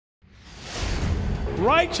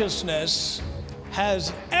Righteousness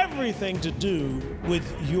has everything to do with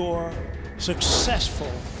your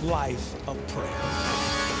successful life of prayer.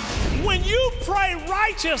 When you pray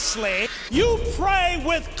righteously, you pray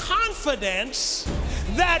with confidence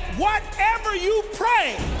that whatever you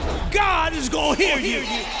pray, God is going to hear you.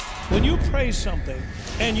 When you pray something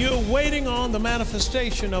and you're waiting on the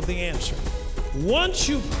manifestation of the answer, once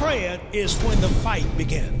you pray it is when the fight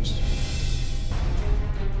begins.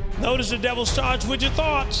 Notice the devil starts with your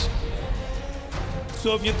thoughts.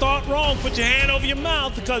 So if you thought wrong, put your hand over your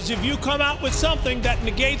mouth, because if you come out with something that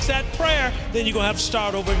negates that prayer, then you're going to have to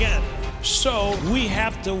start over again. So we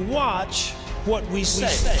have to watch what we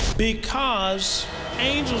say, because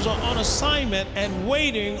angels are on assignment and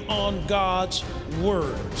waiting on God's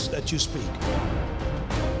words that you speak.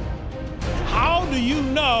 How do you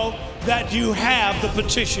know that you have the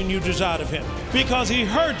petition you desired of him? Because he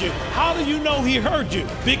heard you. How do you know he heard you?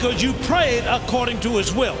 Because you prayed according to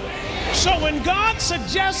his will. So when God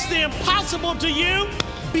suggests the impossible to you,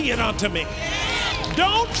 be it unto me.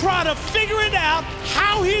 Don't try to figure it out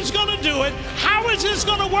how he's going to do it. How is this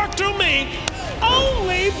going to work through me?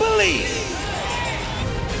 Only believe.